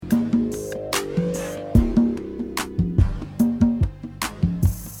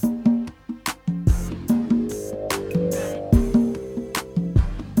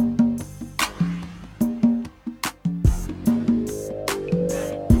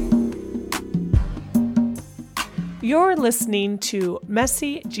You're listening to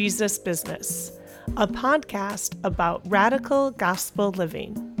Messy Jesus Business, a podcast about radical gospel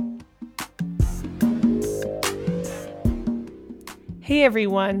living. Hey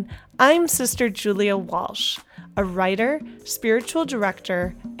everyone, I'm Sister Julia Walsh, a writer, spiritual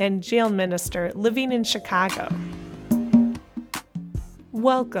director, and jail minister living in Chicago.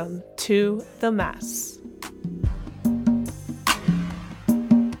 Welcome to The Mess.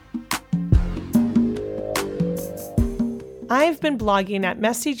 I've been blogging at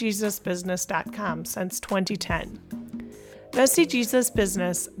messyjesusbusiness.com since 2010. Messy Jesus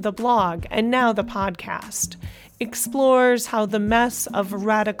Business, the blog, and now the podcast, explores how the mess of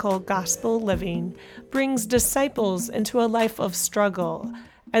radical gospel living brings disciples into a life of struggle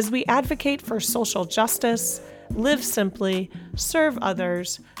as we advocate for social justice, live simply, serve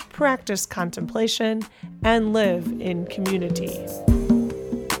others, practice contemplation, and live in community.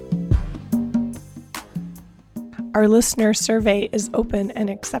 Our listener survey is open and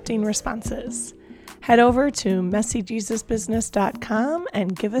accepting responses. Head over to messyjesusbusiness.com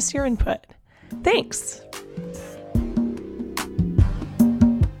and give us your input. Thanks!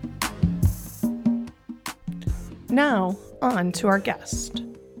 Now, on to our guest.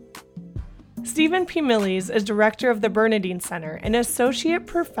 Stephen P. Millies is director of the Bernardine Center and associate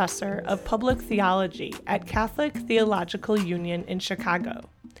professor of public theology at Catholic Theological Union in Chicago.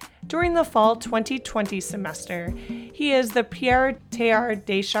 During the fall 2020 semester, he is the Pierre Teilhard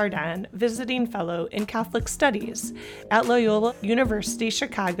de Chardin Visiting Fellow in Catholic Studies at Loyola University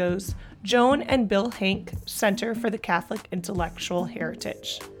Chicago's Joan and Bill Hank Center for the Catholic Intellectual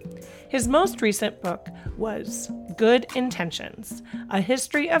Heritage. His most recent book was Good Intentions, A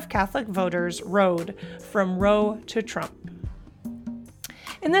History of Catholic Voters' Road from Roe to Trump.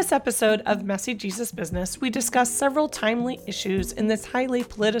 In this episode of Messy Jesus Business, we discuss several timely issues in this highly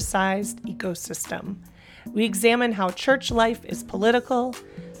politicized ecosystem. We examine how church life is political,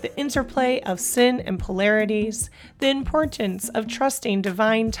 the interplay of sin and polarities, the importance of trusting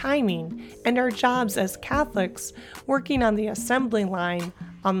divine timing, and our jobs as Catholics working on the assembly line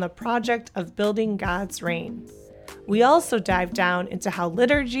on the project of building God's reign. We also dive down into how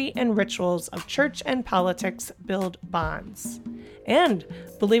liturgy and rituals of church and politics build bonds. And,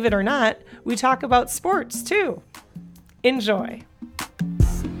 believe it or not, we talk about sports too. Enjoy.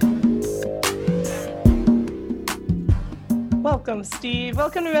 Welcome, Steve.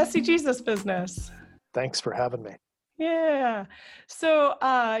 Welcome to Messy Jesus Business. Thanks for having me. Yeah. So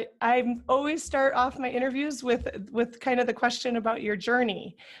I always start off my interviews with kind of the question about your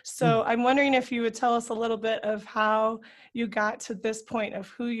journey. So I'm wondering if you would tell us a little bit of how you got to this point of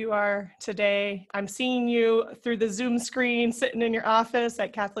who you are today. I'm seeing you through the Zoom screen sitting in your office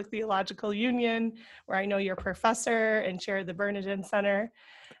at Catholic Theological Union, where I know you're a professor and chair of the Bernardine Center.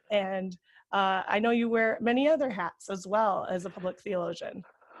 And I know you wear many other hats as well as a public theologian.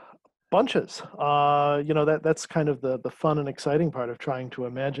 Bunches. That's kind of the fun and exciting part of trying to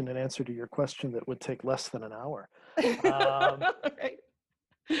imagine an answer to your question that would take less than an hour.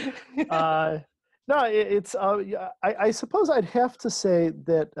 I suppose I'd have to say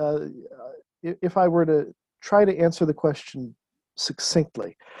that if I were to try to answer the question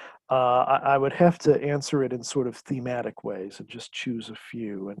succinctly, I would have to answer it in sort of thematic ways and just choose a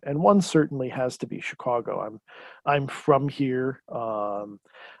few. And one certainly has to be Chicago. I'm from here.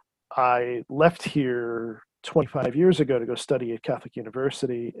 I left here 25 years ago to go study at Catholic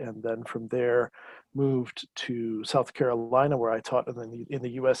University, and then from there moved to South Carolina, where I taught in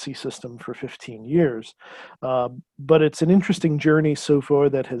the USC system for 15 years. But it's an interesting journey so far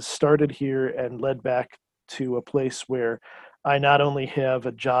that has started here and led back to a place where I not only have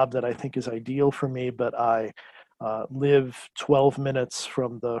a job that I think is ideal for me, but I live 12 minutes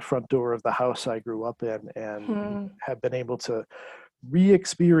from the front door of the house I grew up in and have been able to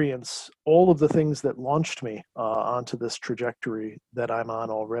re-experience all of the things that launched me onto this trajectory that I'm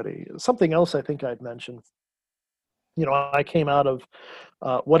on already. Something else I think I'd mention, I came out of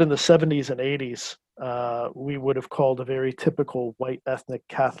what in the 70s and 80s we would have called a very typical white ethnic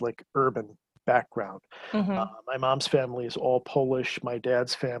Catholic urban background. My mom's family is all Polish. My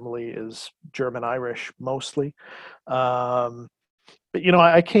dad's family is German-Irish mostly. But,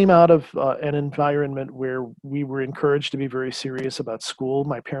 I came out of an environment where we were encouraged to be very serious about school.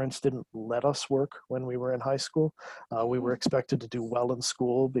 My parents didn't let us work when we were in high school. We were expected to do well in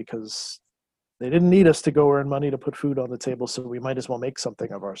school because They didn't need us to go earn money to put food on the table, so we might as well make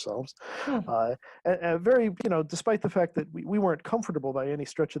something of ourselves. Hmm. And very, despite the fact that we weren't comfortable by any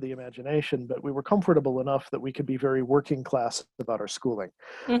stretch of the imagination, but we were comfortable enough that we could be very working class about our schooling,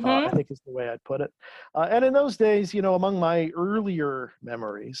 I Mm-hmm. think is the way I'd put it. And in those days, among my earlier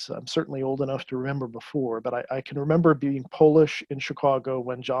memories, I'm certainly old enough to remember before, but I can remember being Polish in Chicago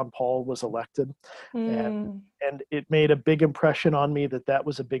when John Paul was elected. And Mm. and it made a big impression on me that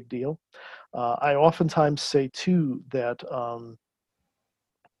was a big deal. I oftentimes say too that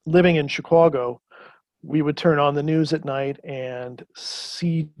living in Chicago, we would turn on the news at night and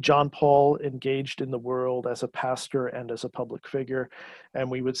see John Paul engaged in the world as a pastor and as a public figure. And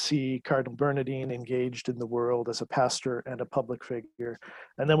we would see Cardinal Bernardin engaged in the world as a pastor and a public figure.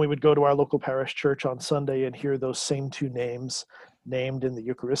 And then we would go to our local parish church on Sunday and hear those same two names named in the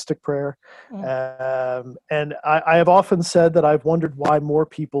Eucharistic prayer. Mm. And I have often said that I've wondered why more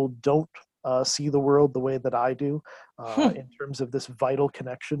people don't see the world the way that I do, in terms of this vital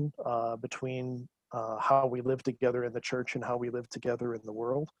connection between how we live together in the church and how we live together in the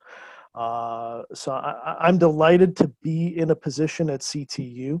world. So I'm delighted to be in a position at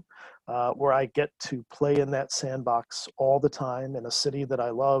CTU where I get to play in that sandbox all the time in a city that I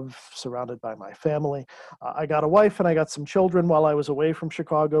love, surrounded by my family. I got a wife and I got some children while I was away from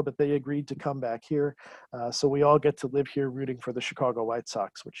Chicago, but they agreed to come back here. So we all get to live here rooting for the Chicago White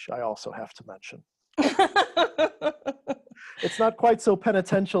Sox, which I also have to mention. It's not quite so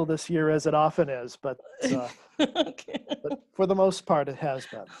penitential this year as it often is, but Okay. for the most part, it has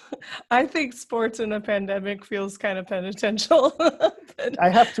been. I think sports in a pandemic feels kind of penitential. I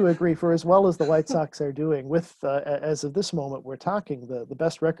have to agree. For as well as the White Sox are doing, with as of this moment we're talking, the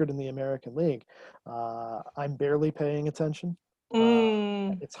best record in the American League, I'm barely paying attention. Uh,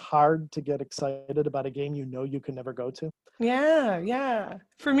 Mm, it's hard to get excited about a game you can never go to. yeah, yeah.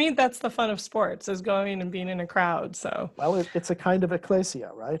 For me, that's the fun of sports is going and being in a crowd. So Well, it's a kind of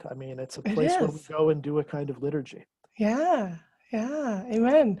ecclesia, right? I mean, it's a it place where we is. go and do a kind of liturgy. Yeah, yeah,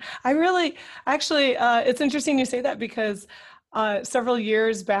 amen. I really, actually, it's interesting you say that because several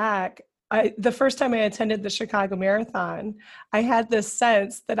years back, the first time I attended the Chicago Marathon, I had this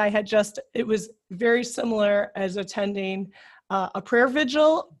sense that it was very similar as attending a prayer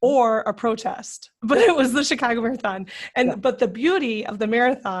vigil or a protest, but it was the Chicago Marathon. Yeah. But the beauty of the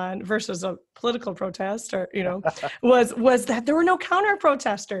marathon versus a political protest, or Yeah. was that there were no counter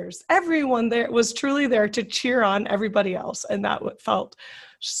protesters. Everyone there was truly there to cheer on everybody else, and that felt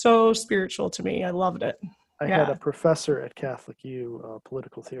so spiritual to me. I loved it. I had a Yeah. professor at Catholic U, a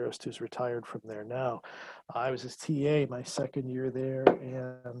political theorist who's retired from there now. I was his TA my second year there,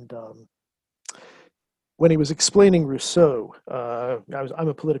 and when he was explaining Rousseau, I'm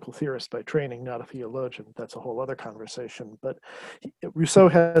a political theorist by training, not a theologian. That's a whole other conversation. But Rousseau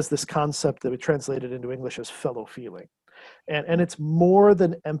has this concept that we translated into English as fellow feeling, and it's more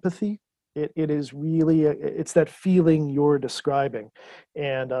than empathy. It is really it's that feeling you're describing,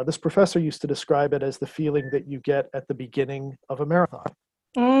 and this professor used to describe it as the feeling that you get at the beginning of a marathon.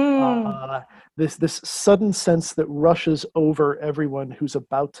 Mm, Uh, this sudden sense that rushes over everyone who's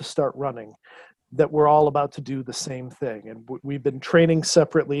about to start running, that we're all about to do the same thing. And we've been training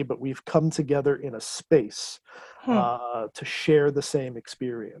separately, but we've come together in a space hmm, to share the same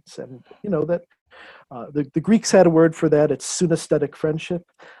experience. And, that the Greeks had a word for that. It's synesthetic friendship.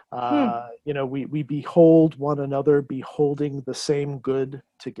 hmm, We behold one another, beholding the same good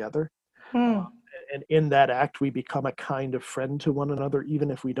together. Uh, hmm. and in that act, we become a kind of friend to one another, even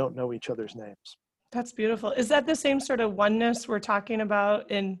if we don't know each other's names. That's beautiful. Is that the same sort of oneness we're talking about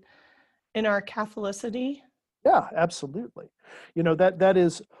in our Catholicity? Yeah, absolutely. That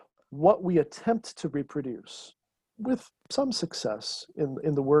is what we attempt to reproduce with some success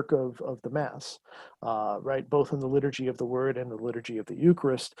in the work of the Mass, right? Both in the liturgy of the Word and the liturgy of the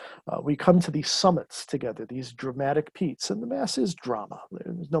Eucharist. We come to these summits together, these dramatic peaks, and the Mass is drama.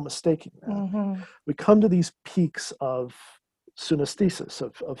 There's no mistaking that. Mm-hmm. We come to these peaks of synesthesis,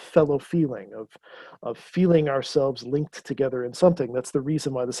 of fellow feeling, of feeling ourselves linked together in something. That's the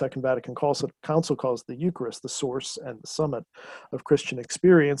reason why the Second Vatican Council calls the Eucharist the source and the summit of Christian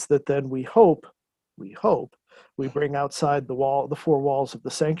experience, that then we hope, we bring outside the four walls of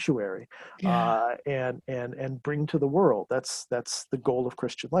the sanctuary, Yeah. and bring to the world. That's the goal of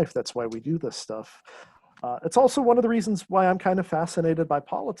Christian life. That's why we do this stuff. It's also one of the reasons why I'm kind of fascinated by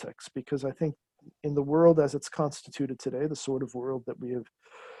politics, because I think in the world as it's constituted today, the sort of world that we have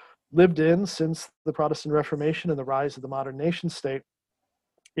lived in since the Protestant Reformation and the rise of the modern nation state,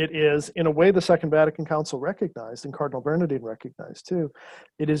 it is, in a way, the Second Vatican Council recognized, and Cardinal Bernardin recognized too,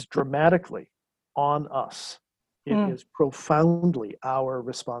 it is dramatically on us. It Mm. is profoundly our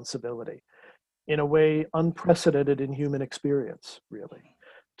responsibility in a way unprecedented in human experience, really,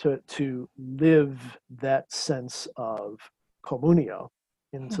 to live that sense of communio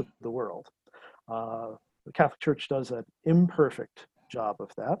into the world. The Catholic Church does an imperfect job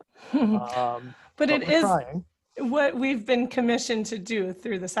of that, But it we're is trying. what we've been commissioned to do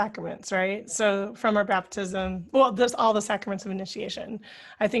through the sacraments, right? So from our baptism, well, this all the sacraments of initiation.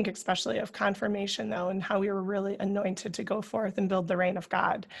 I think especially of confirmation, though, and how we were really anointed to go forth and build the reign of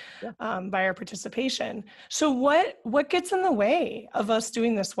God by our participation. So what gets in the way of us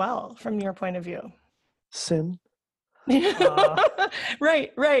doing this well, from your point of view? Sin.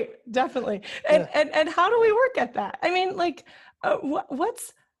 Right, definitely. And how do we work at that? I mean, like,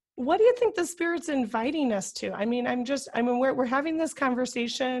 what do you think the Spirit's inviting us to? I mean, we're having this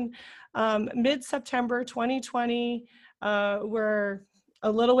conversation mid-September 2020. We're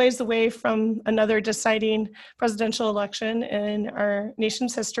a little ways away from another deciding presidential election in our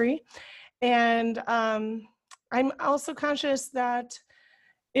nation's history. And I'm also conscious that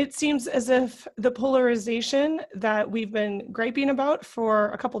it seems as if the polarization that we've been griping about for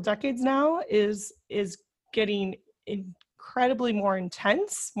a couple decades now is getting incredibly more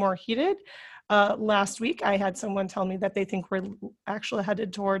intense, more heated. Last week, I had someone tell me that they think we're actually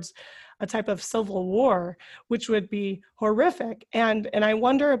headed towards a type of civil war, which would be horrific. And I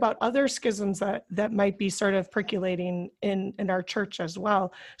wonder about other schisms that might be sort of percolating in our church as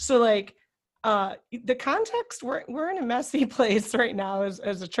well. So like, the context, we're in a messy place right now as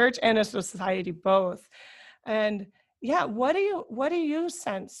a church and as a society both. And yeah, what do you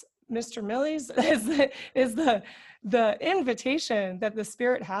sense, Mr. Millies, is the invitation that the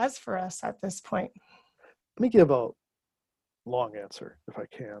Spirit has for us at this point? Let me give a long answer, if I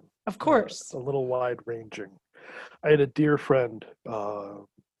can. Of course. A little wide ranging. I had a dear friend,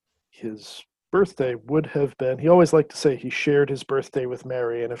 his birthday would have been, he always liked to say he shared his birthday with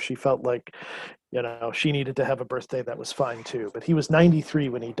Mary, and if she felt like, she needed to have a birthday, that was fine too. But he was 93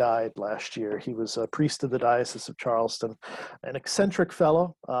 when he died last year. He was a priest of the Diocese of Charleston, an eccentric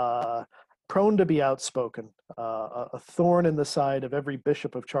fellow, prone to be outspoken, a thorn in the side of every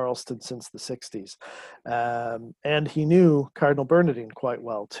bishop of Charleston since the 60s. And he knew Cardinal Bernardine quite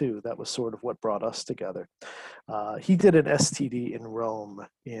well, too. That was sort of what brought us together. He did an STD in Rome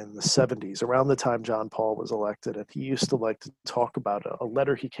in the 70s, around the time John Paul was elected, and he used to like to talk about a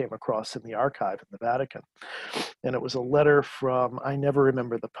letter he came across in the archive in the Vatican. And it was a letter from, I never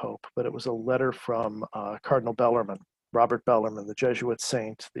remember the Pope, but it was a letter from Cardinal Bellarmine, Robert Bellarmine, the Jesuit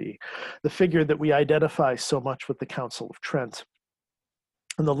saint, the figure that we identify so much with the Council of Trent.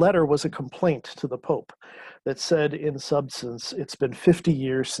 And the letter was a complaint to the Pope that said, in substance, it's been 50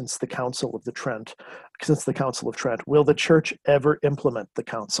 years since the Council of Trent. Will the Church ever implement the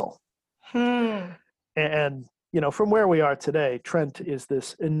Council? And from where we are today, Trent is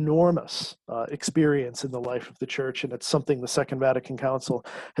this enormous experience in the life of the Church, and it's something the Second Vatican Council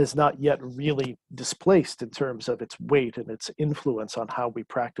has not yet really displaced in terms of its weight and its influence on how we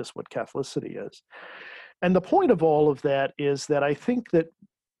practice what Catholicity is. And the point of all of that is that I think that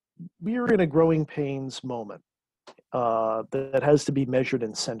we are in a growing pains moment that has to be measured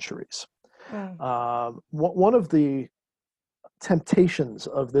in centuries. One of the temptations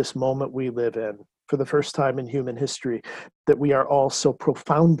of this moment we live in, for the first time in human history, that we are all so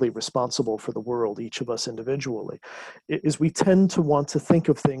profoundly responsible for the world, each of us individually, is we tend to want to think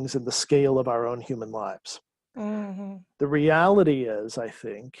of things in the scale of our own human lives. The reality is, I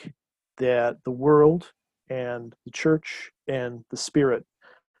think, that the world and the Church and the Spirit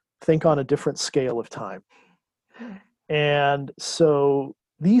think on a different scale of time. And so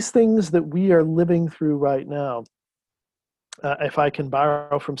these things that we are living through right now, if I can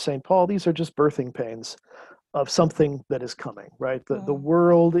borrow from St. Paul, these are just birthing pains of something that is coming, right? The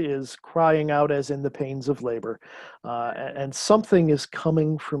world is crying out as in the pains of labor, and something is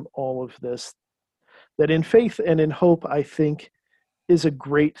coming from all of this that in faith and in hope, I think, is a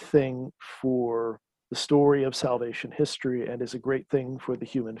great thing for the story of salvation history and is a great thing for the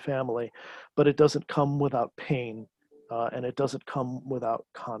human family, but it doesn't come without pain, and it doesn't come without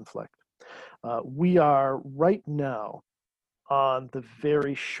conflict. We are right now on the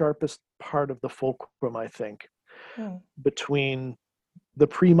very sharpest part of the fulcrum, I think, between the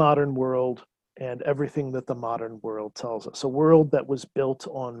pre-modern world and everything that the modern world tells us. A world that was built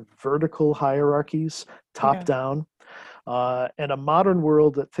on vertical hierarchies, top down, and a modern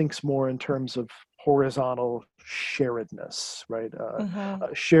world that thinks more in terms of horizontal sharedness, right? A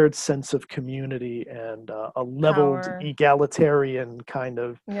shared sense of community and a leveled, egalitarian kind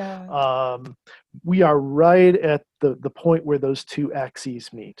of. We are right at the point where those two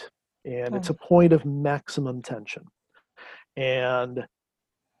axes meet, and it's a point of maximum tension. And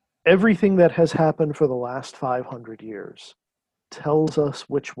Everything that has happened for the last 500 years tells us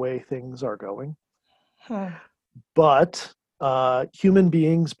which way things are going. Huh. But human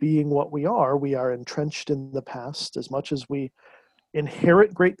beings being what we are entrenched in the past. As much as we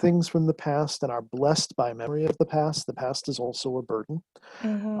inherit great things from the past and are blessed by memory of the past is also a burden.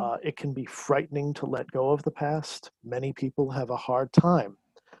 Mm-hmm. It can be frightening to let go of the past. Many people have a hard time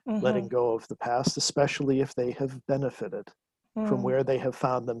letting Mm-hmm. go of the past, especially if they have benefited from Mm-hmm. where they have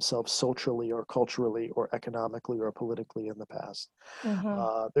found themselves socially or culturally or economically or politically in the past.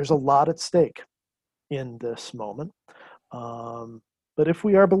 Mm-hmm. There's a lot at stake in this moment. Um, but if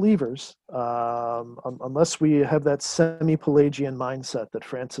we are believers, unless we have that semi-Pelagian mindset that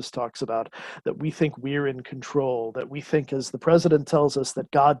Francis talks about, that we think we're in control, that we think, as the president tells us,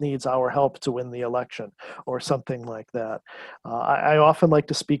 that God needs our help to win the election, or something like that. I often like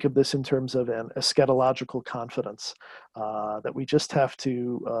to speak of this in terms of an eschatological confidence, that we just have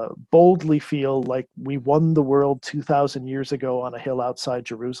to boldly feel like we won the world 2,000 years ago on a hill outside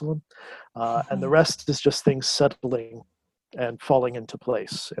Jerusalem, and the rest is just things settling and falling into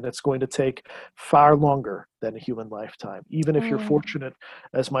place. And it's going to take far longer than a human lifetime, even if you're Mm. fortunate,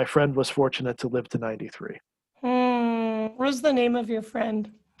 as my friend was fortunate to live to 93. Mm. What was the name of your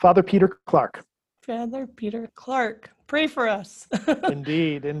friend? Father Peter Clark. Father Peter Clark. Pray for us.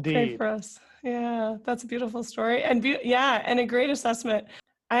 Indeed, Pray indeed. for us. Yeah, that's a beautiful story. And yeah, and a great assessment.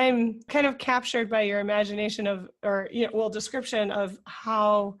 I'm kind of captured by your imagination of, or, well, description of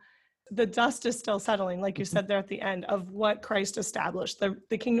how the dust is still settling, like you said there at the end, of what Christ established.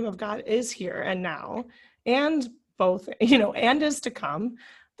 The kingdom of God is here and now, and both, and is to come.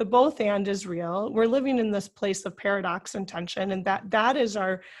 The both and is real. We're living in this place of paradox and tension, and that is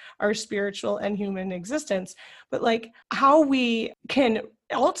our spiritual and human existence. But like how we can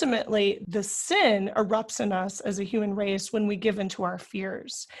ultimately, the sin erupts in us as a human race when we give into our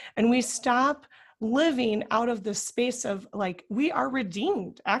fears and we stop living out of this space of like, we are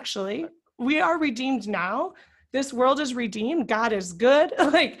redeemed. Actually, we are redeemed now. This world is redeemed. God is good.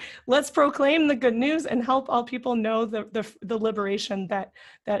 Like, let's proclaim the good news and help all people know the liberation that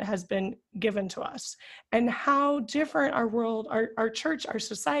has been given to us, and how different our world, our church, our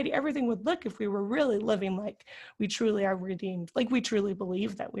society, everything would look if we were really living like we truly are redeemed, like we truly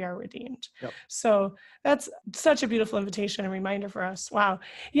believe that we are redeemed. Yep. So that's such a beautiful invitation and reminder for us. Wow.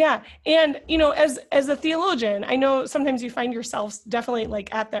 Yeah. And as a theologian, I know sometimes you find yourselves definitely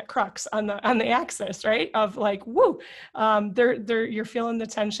like at that crux on the axis, right? Of like, woo, you're feeling the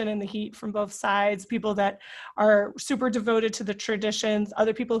tension and the heat from both sides. People that are super devoted to the traditions,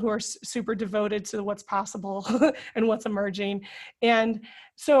 other people who are super devoted to what's possible and what's emerging. And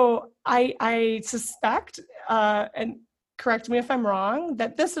so I suspect, and correct me if I'm wrong,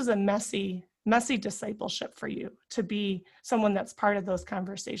 that this is a messy discipleship for you to be someone that's part of those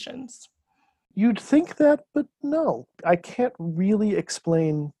conversations. You'd think that, but no, I can't really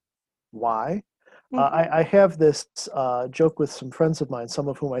explain why. Mm-hmm. I have this joke with some friends of mine, some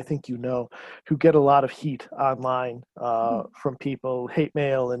of whom I think you know, who get a lot of heat online from people, hate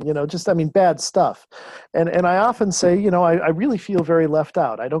mail, and just, I mean, bad stuff. And I often say, I really feel very left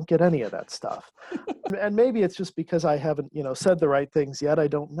out. I don't get any of that stuff. And maybe it's just because I haven't, said the right things yet. I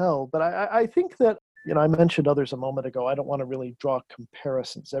don't know. But I think that, I mentioned others a moment ago. I don't want to really draw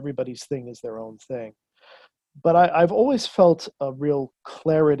comparisons. Everybody's thing is their own thing. But I've always felt a real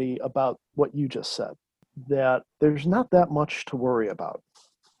clarity about what you just said, that there's not that much to worry about.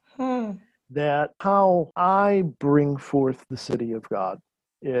 Hmm. That how I bring forth the city of God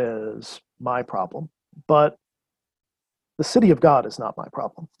is my problem, but the city of God is not my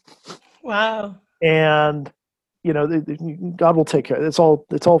problem. Wow. And God will take care of it. It's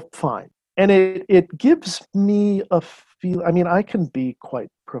all fine. And it gives me a feel. I mean, I can be quite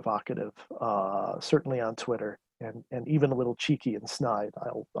provocative, certainly on Twitter, and even a little cheeky and snide.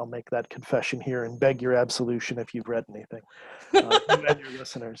 I'll make that confession here and beg your absolution if you've read anything, you and your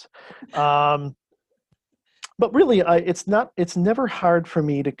listeners. But really, it's never hard for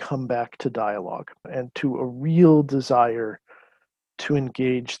me to come back to dialogue and to a real desire to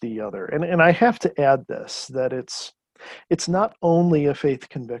engage the other. And I have to add this, that it's not only a faith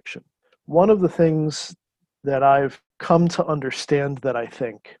conviction. One of the things that I've come to understand, that I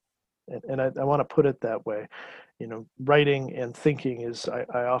think, and I want to put it that way, writing and thinking is,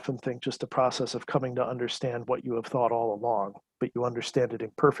 I often think, just a process of coming to understand what you have thought all along, but you understand it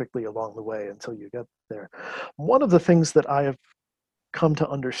imperfectly along the way until you get there. One of the things that I have come to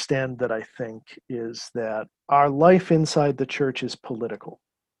understand, that I think, is that our life inside the church is political.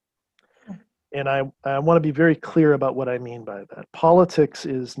 And I want to be very clear about what I mean by that. Politics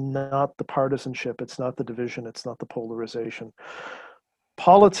is not the partisanship, it's not the division, it's not the polarization.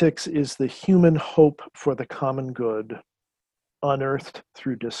 Politics is the human hope for the common good unearthed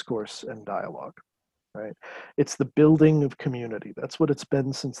through discourse and dialogue, right? It's the building of community. That's what it's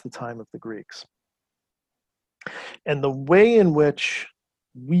been since the time of the Greeks. And the way in which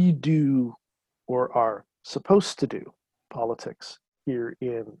we do or are supposed to do politics here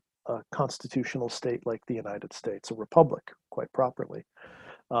in a constitutional state like the United States, a republic, quite properly,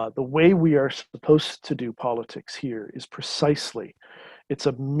 the way we are supposed to do politics here is precisely, it's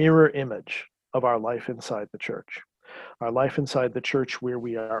a mirror image of our life inside the church. Our life inside the church, where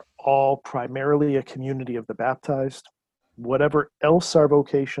we are all primarily a community of the baptized, whatever else our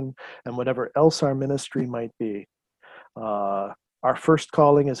vocation and whatever else our ministry might be. Our first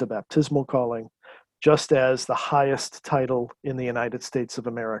calling is a baptismal calling, just as the highest title in the United States of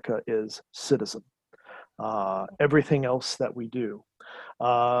America is citizen. Everything else that we do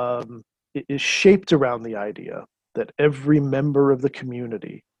is shaped around the idea that every member of the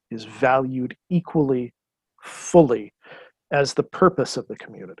community is valued equally, fully, as the purpose of the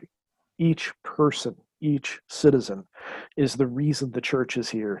community. Each person, each citizen is the reason the church is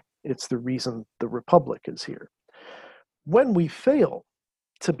here. It's the reason the republic is here. When we fail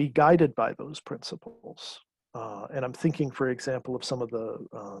to be guided by those principles, and I'm thinking, for example, of some of the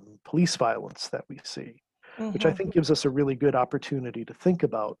police violence that we see, which I think gives us a really good opportunity to think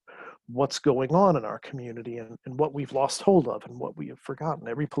about what's going on in our community and what we've lost hold of and what we have forgotten.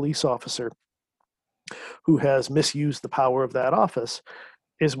 Every police officer who has misused the power of that office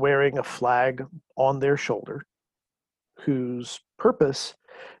is wearing a flag on their shoulder whose purpose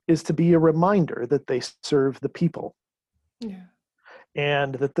is to be a reminder that they serve the people. Yeah.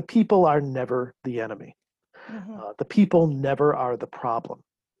 And that the people are never the enemy. The people never are the problem.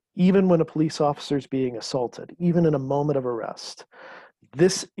 Even when a police officer is being assaulted, even in a moment of arrest,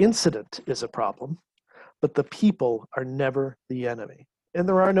 this incident is a problem, but the people are never the enemy. And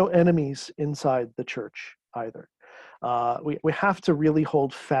there are no enemies inside the church either. We have to really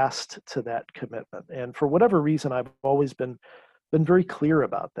hold fast to that commitment. And for whatever reason, I've always been very clear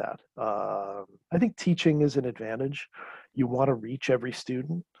about that. I think teaching is an advantage. You want to reach every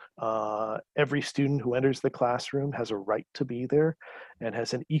student. Every student who enters the classroom has a right to be there and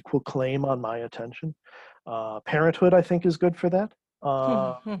has an equal claim on my attention. Parenthood, I think, is good for that.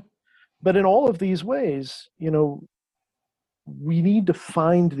 But in all of these ways, we need to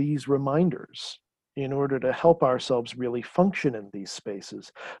find these reminders in order to help ourselves really function in these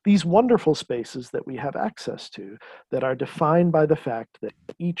spaces, these wonderful spaces that we have access to, that are defined by the fact that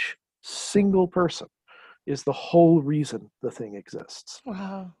each single person is the whole reason the thing exists.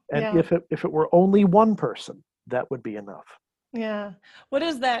 Wow. And yeah. if it were only one person, that would be enough. Yeah. What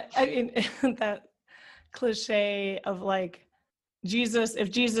is that? I mean, that cliche of like Jesus, if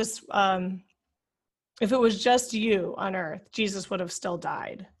it was just you on earth, Jesus would have still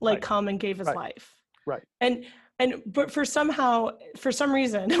died, like come and gave his life. Right. But for some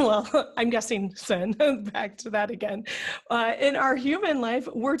reason, well, I'm guessing sin, back to that again, in our human life,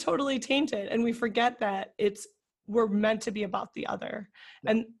 we're totally tainted and we forget that we're meant to be about the other,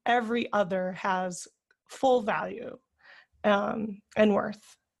 and every other has full value and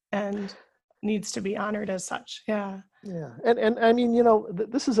worth and needs to be honored as such. Yeah. Yeah. And I mean,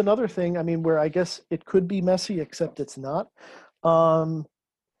 this is another thing, I mean, where I guess it could be messy, except it's not.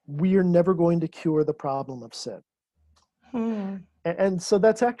 We are never going to cure the problem of sin. And so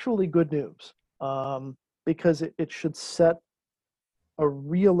that's actually good news, because it should set a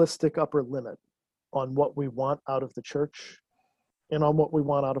realistic upper limit on what we want out of the church and on what we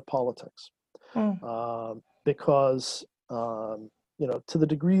want out of politics. Because, to the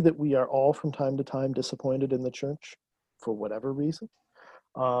degree that we are all from time to time disappointed in the church for whatever reason,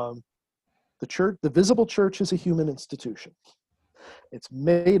 the visible church is a human institution. It's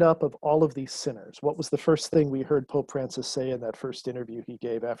made up of all of these sinners. What was the first thing we heard Pope Francis say in that first interview he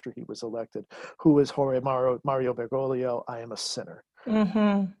gave after he was elected? Who is Jorge Mario Bergoglio? I am a sinner.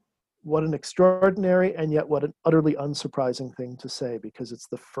 What an extraordinary and yet what an utterly unsurprising thing to say, because it's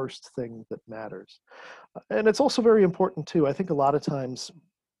the first thing that matters. And it's also very important too. I think a lot of times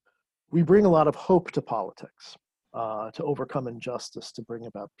we bring a lot of hope to politics, to overcome injustice, to bring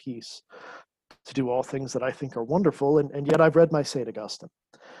about peace, to do all things that I think are wonderful, and yet I've read my St. Augustine,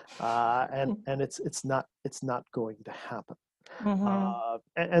 and it's not going to happen.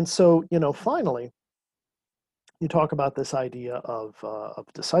 And so, finally, you talk about this idea of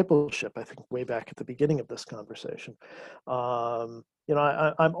discipleship. I think way back at the beginning of this conversation, I'm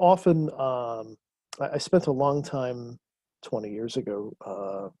often I spent a long time 20 years ago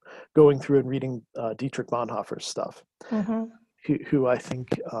going through and reading Dietrich Bonhoeffer's stuff. Who I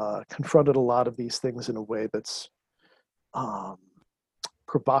think confronted a lot of these things in a way that's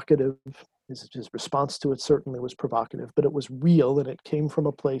provocative. His response to it certainly was provocative, but it was real, and it came from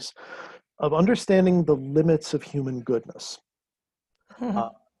a place of understanding the limits of human goodness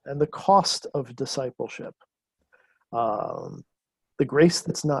and the cost of discipleship. The grace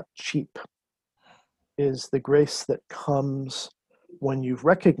that's not cheap is the grace that comes when you've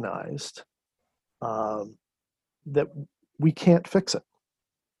recognized that we can't fix it,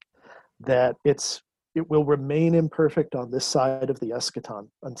 that it will remain imperfect on this side of the eschaton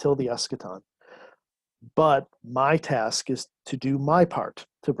until the eschaton. But my task is to do my part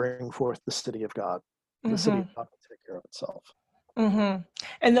to bring forth the city of God. The city of God will take care of itself.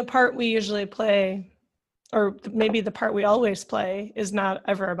 And the part we usually play, or maybe the part we always play, is not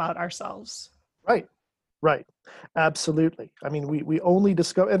ever about ourselves. Right. Absolutely. I mean, we only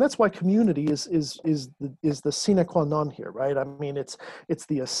discover, and that's why community is the sine qua non here, right? I mean, it's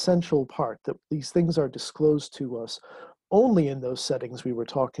the essential part, that these things are disclosed to us only in those settings we were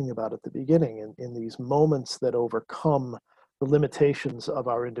talking about at the beginning, in these moments that overcome the limitations of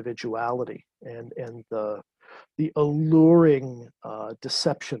our individuality and the alluring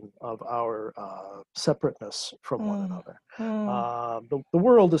deception of our separateness from one another. The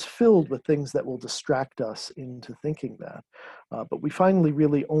world is filled with things that will distract us into thinking that, but we finally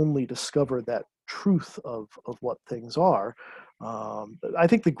really only discover that truth of what things are. I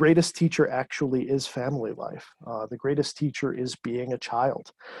think the greatest teacher actually is family life. The greatest teacher is being a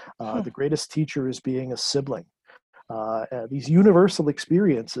child. The greatest teacher is being a sibling. These universal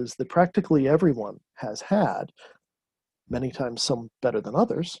experiences that practically everyone has had, many times some better than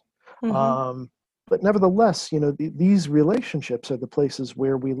others. But nevertheless, these relationships are the places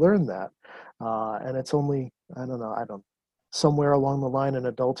where we learn that. And it's only, somewhere along the line in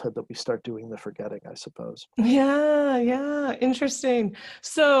adulthood that we start doing the forgetting, I suppose. Yeah. Interesting.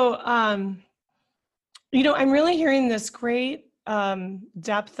 So, I'm really hearing this great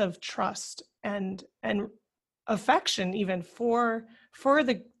depth of trust and affection even for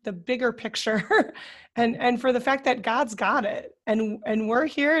the bigger picture and for the fact that God's got it, and we're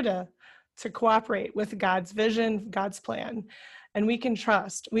here to cooperate with God's vision, God's plan, and we can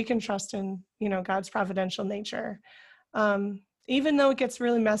trust in God's providential nature, even though it gets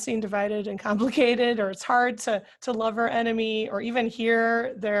really messy and divided and complicated, or it's hard to love our enemy or even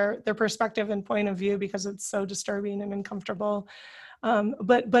hear their perspective and point of view because it's so disturbing and uncomfortable,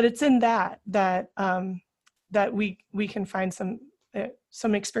 but it's in that we can find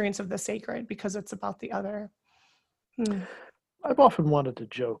some experience of the sacred because it's about the other. I've often wanted to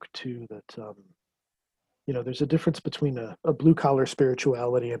joke too that there's a difference between a blue collar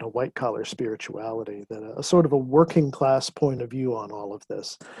spirituality and a white collar spirituality. That a sort of a working class point of view on all of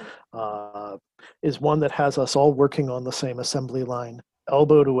this is one that has us all working on the same assembly line,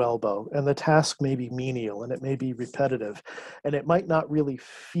 elbow to elbow, and the task may be menial and it may be repetitive and it might not really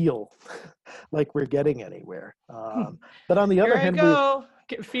feel like we're getting anywhere. But on the other hand,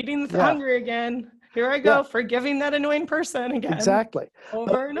 feeding the hungry again. Here I go, forgiving that annoying person again. Exactly.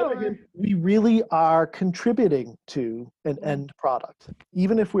 Over and over. Hand, we really are contributing to an end product,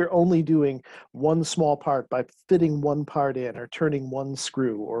 even if we're only doing one small part by fitting one part in or turning one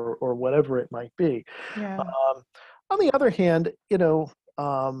screw or whatever it might be. On the other hand,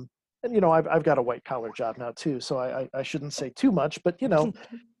 I've got a white collar job now too, so I shouldn't say too much, but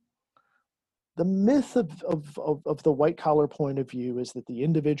the myth of the white collar point of view is that the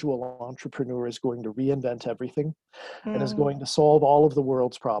individual entrepreneur is going to reinvent everything and is going to solve all of the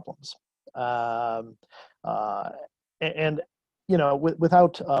world's problems.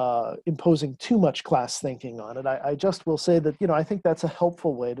 Without imposing too much class thinking on it, I just will say that, I think that's a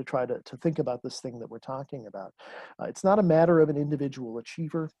helpful way to try to think about this thing that we're talking about. It's not a matter of an individual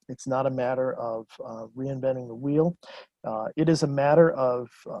achiever. It's not a matter of reinventing the wheel. It is a matter of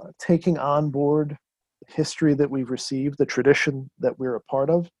taking on board the history that we've received, the tradition that we're a part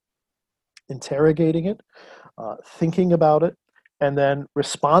of, interrogating it, thinking about it, and then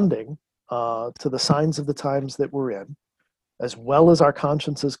responding to the signs of the times that we're in, as well as our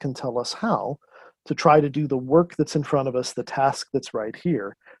consciences can tell us how, to try to do the work that's in front of us, the task that's right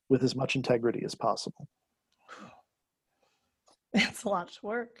here, with as much integrity as possible. It's a lot of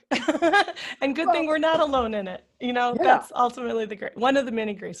work. And good thing we're not alone in it. That's ultimately one of the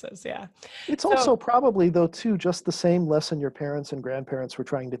many graces. Yeah. It's also probably, though, too, just the same lesson your parents and grandparents were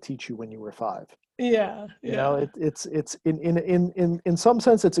trying to teach you when you were 5. It's in some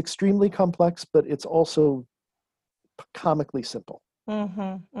sense, it's extremely complex, but it's also comically simple.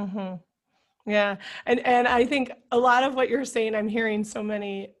 Yeah. And I think a lot of what you're saying, I'm hearing so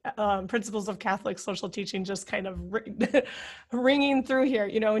many principles of Catholic social teaching just kind of ringing through here,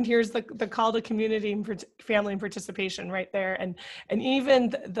 you know, and here's the call to community and family and participation right there. And even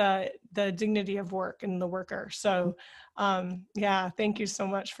the dignity of work and the worker. So yeah, thank you so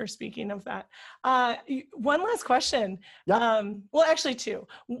much for speaking of that. One last question. Yeah. Well, actually two.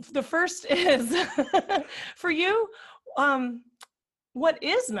 The first is for you, what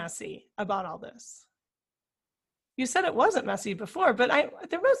is messy about all this? You said it wasn't messy before, but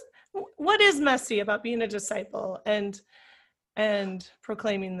what is messy about being a disciple and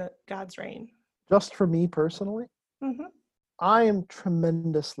proclaiming God's reign? Just for me personally, Mm-hmm. I am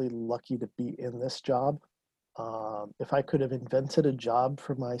tremendously lucky to be in this job. If I could have invented a job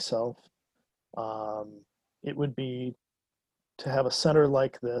for myself, um, it would be to have a center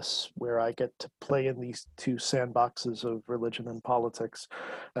like this where I get to play in these two sandboxes of religion and politics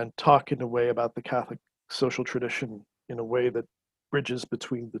and talk in a way about the Catholic social tradition in a way that bridges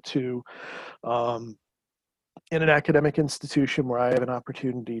between the two. Um, in an academic institution where I have an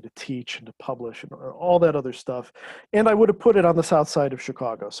opportunity to teach and to publish and all that other stuff. And I would have put it on the south side of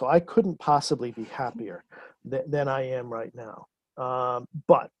Chicago. So I couldn't possibly be happier than I am right now.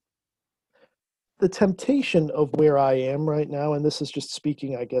 But the temptation of where I am right now, and this is just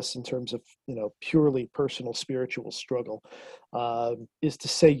speaking, I guess, in terms of, purely personal spiritual struggle, is to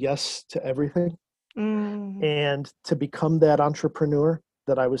say yes to everything Mm. and to become that entrepreneur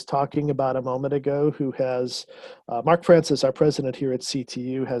that I was talking about a moment ago, who has, Mark Francis, our president here at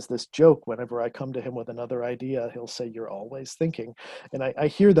CTU, has this joke. Whenever I come to him with another idea, he'll say, "You're always thinking." And I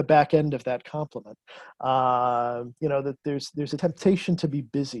hear the back end of that compliment. That there's a temptation to be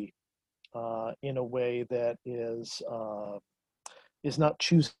busy in a way that is not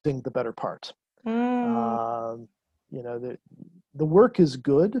choosing the better part. Mm. Um, the work is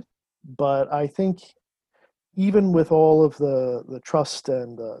good, but I think even with all of the trust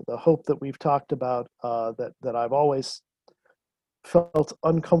and the hope that we've talked about, that I've always felt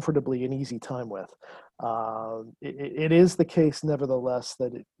uncomfortably an easy time with, it is the case, nevertheless,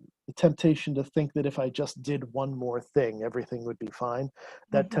 that the temptation to think that if I just did one more thing, everything would be fine,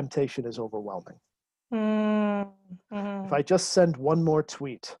 that Mm-hmm. temptation is overwhelming. If Mm-hmm. I just send one more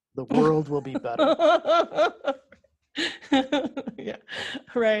tweet, the world will be better. Yeah,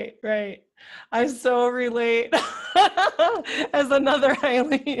 right. I so relate as another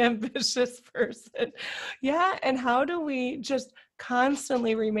highly ambitious person. Yeah, and how do we just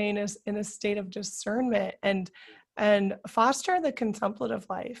constantly remain in a state of discernment and foster the contemplative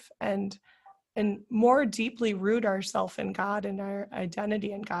life and more deeply root ourselves in God and our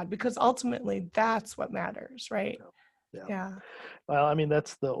identity in God, because ultimately that's what matters, right? Yeah. Yeah. Well, I mean,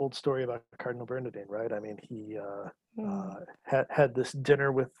 that's the old story about Cardinal Bernardin, right? I mean, he Mm. had this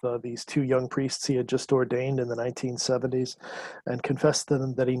dinner with these two young priests he had just ordained in the 1970s, and confessed to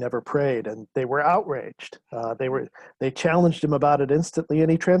them that he never prayed, and they were outraged. They challenged him about it instantly, and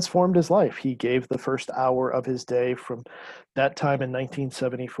he transformed his life. He gave the first hour of his day from that time in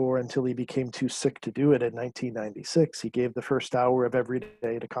 1974 until he became too sick to do it in 1996. He gave the first hour of every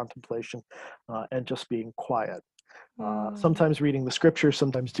day to contemplation and just being quiet. Mm. Sometimes reading the scripture,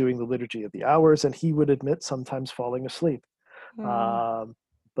 sometimes doing the liturgy of the hours, and he would admit sometimes falling asleep. Mm. Um,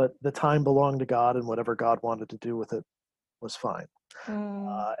 but the time belonged to God, and whatever God wanted to do with it was fine.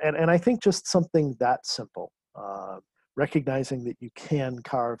 Mm. And I think just something that simple, recognizing that you can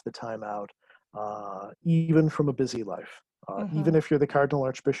carve the time out, even from a busy life. Even Mhm. if you're the Cardinal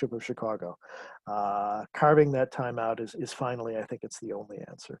Archbishop of Chicago, carving that time out is finally, I think it's the only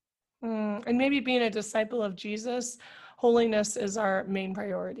answer. And maybe being a disciple of Jesus, holiness is our main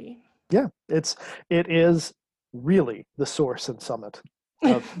priority. Yeah, it is really the source and summit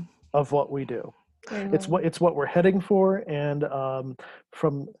of of what we do. Amen. It's what we're heading for, and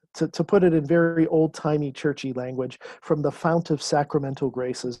from to put it in very old timey churchy language, from the fount of sacramental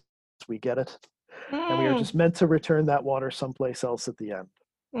graces, we get it, and we are Mm, just meant to return that water someplace else at the end.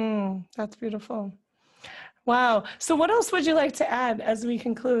 that's beautiful. Wow. So, what else would you like to add as we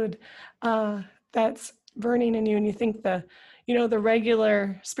conclude? That's burning in you, and you think the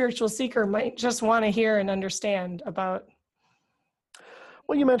regular spiritual seeker might just want to hear and understand about.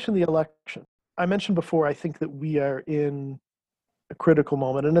 Well, you mentioned the election. I mentioned before, I think that we are in a critical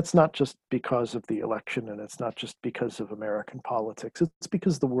moment, and it's not just because of the election, and it's not just because of American politics. It's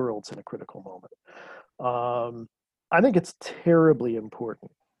because the world's in a critical moment. I think it's terribly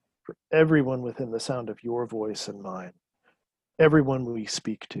important for everyone within the sound of your voice and mine, everyone we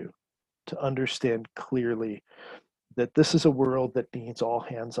speak to understand clearly that this is a world that needs all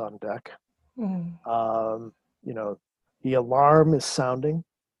hands on deck. Mm, Um, you know, the alarm is sounding.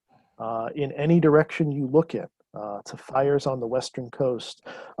 in any direction you look in, to fires on the Western coast,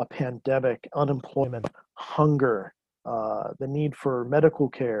 a pandemic, unemployment, hunger, the need for medical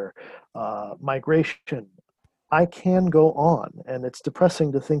care, migration. I can go on, and it's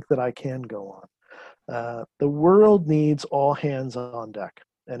depressing to think that I can go on. The world needs all hands on deck,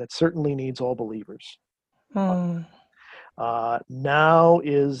 and it certainly needs all believers. Mm. Now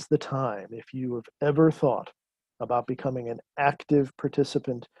is the time, if you have ever thought about becoming an active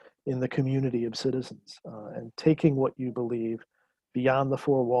participant in the community of citizens, and taking what you believe beyond the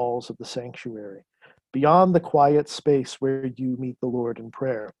four walls of the sanctuary, beyond the quiet space where you meet the Lord in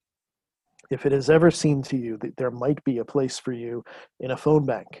prayer. If it has ever seemed to you that there might be a place for you in a phone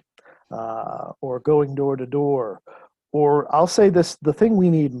bank, or going door to door, or I'll say this, the thing we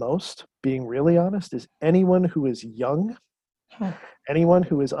need most, being really honest, is anyone who is young, anyone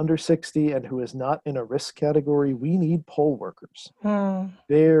who is under 60 and who is not in a risk category. We need poll workers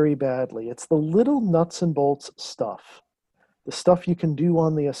very badly. It's the little nuts and bolts stuff, the stuff you can do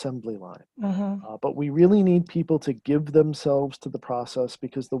on the assembly line. But we really need people to give themselves to the process,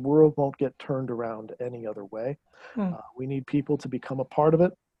 because the world won't get turned around any other way. We need people to become a part of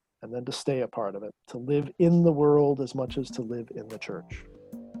it, and then to stay a part of it, to live in the world as much as to live in the church.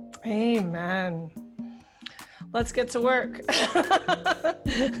 Amen. Let's get to work.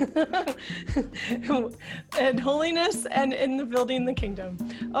 And holiness and in building the kingdom.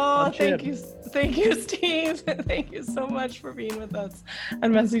 Oh, thank you, Steve. Thank you so much for being with us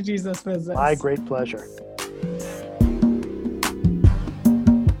on Messy Jesus Business. My great pleasure.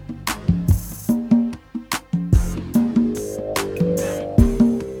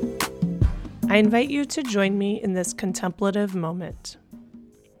 I invite you to join me in this contemplative moment.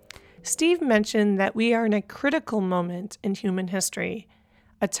 Steve mentioned that we are in a critical moment in human history,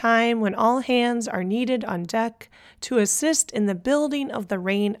 a time when all hands are needed on deck to assist in the building of the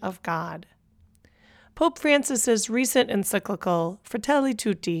reign of God. Pope Francis's recent encyclical, Fratelli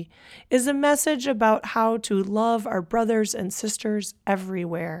Tutti, is a message about how to love our brothers and sisters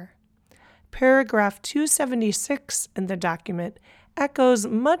everywhere. Paragraph 276 in the document echoes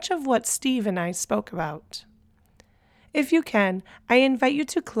much of what Steve and I spoke about. If you can, I invite you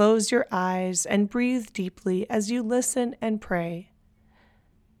to close your eyes and breathe deeply as you listen and pray.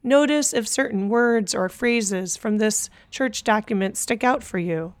 Notice if certain words or phrases from this church document stick out for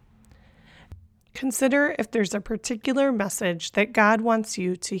you. Consider if there's a particular message that God wants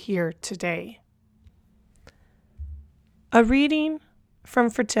you to hear today. A reading from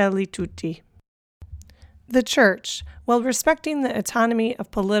Fratelli Tutti. The Church, while respecting the autonomy of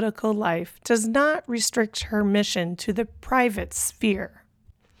political life, does not restrict her mission to the private sphere.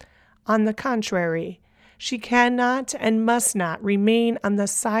 On the contrary, she cannot and must not remain on the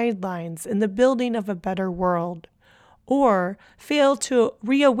sidelines in the building of a better world, or fail to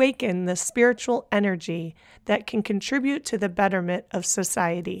reawaken the spiritual energy that can contribute to the betterment of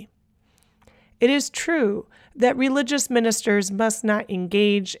society. It is true that religious ministers must not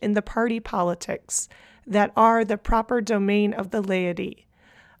engage in the party politics that are the proper domain of the laity,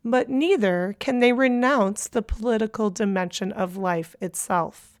 but neither can they renounce the political dimension of life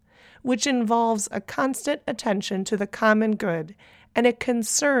itself, which involves a constant attention to the common good and a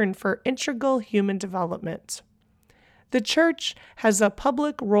concern for integral human development. The Church has a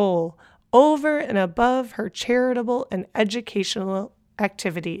public role over and above her charitable and educational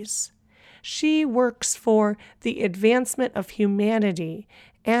activities. She works for the advancement of humanity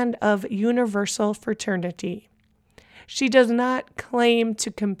and of universal fraternity. She does not claim to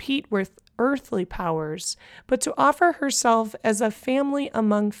compete with earthly powers, but to offer herself as a family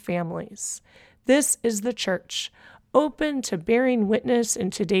among families. This is the Church, open to bearing witness in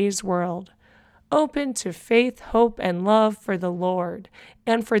today's world, open to faith, hope, and love for the Lord,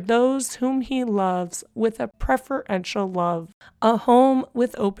 and for those whom He loves with a preferential love, a home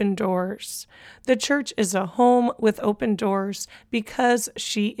with open doors. The Church is a home with open doors because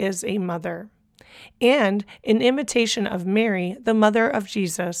she is a mother. And in imitation of Mary, the mother of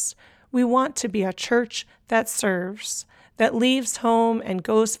Jesus, we want to be a church that serves, that leaves home and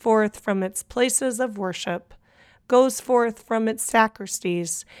goes forth from its places of worship, goes forth from its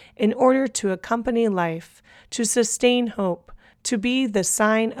sacristies in order to accompany life, to sustain hope, to be the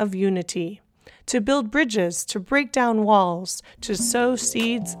sign of unity, to build bridges, to break down walls, to sow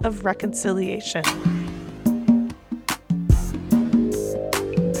seeds of reconciliation.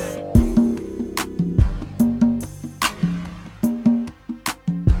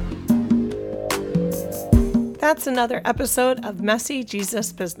 That's another episode of Messy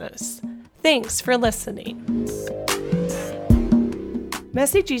Jesus Business. Thanks for listening.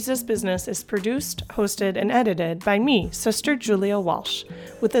 Messy Jesus Business is produced, hosted, and edited by me, Sister Julia Walsh,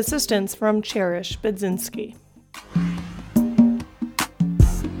 with assistance from Cherish Budzinski.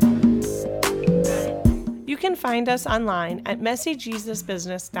 You can find us online at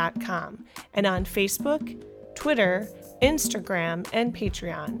messyjesusbusiness.com and on Facebook, Twitter, Instagram, and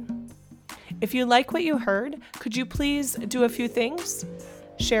Patreon. If you like what you heard, could you please do a few things?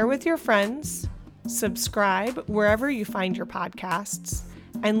 Share with your friends, subscribe wherever you find your podcasts,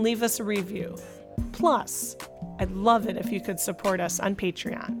 and leave us a review. Plus, I'd love it if you could support us on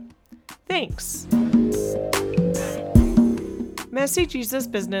Patreon. Thanks. Messy Jesus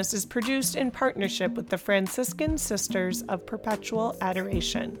Business is produced in partnership with the Franciscan Sisters of Perpetual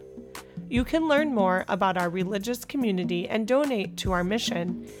Adoration. You can learn more about our religious community and donate to our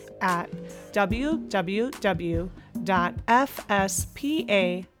mission at www.fspa.org.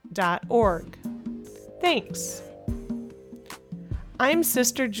 Thanks. I'm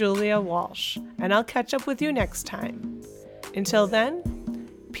Sister Julia Walsh, and I'll catch up with you next time. Until then,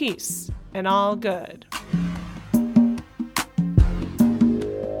 peace and all good.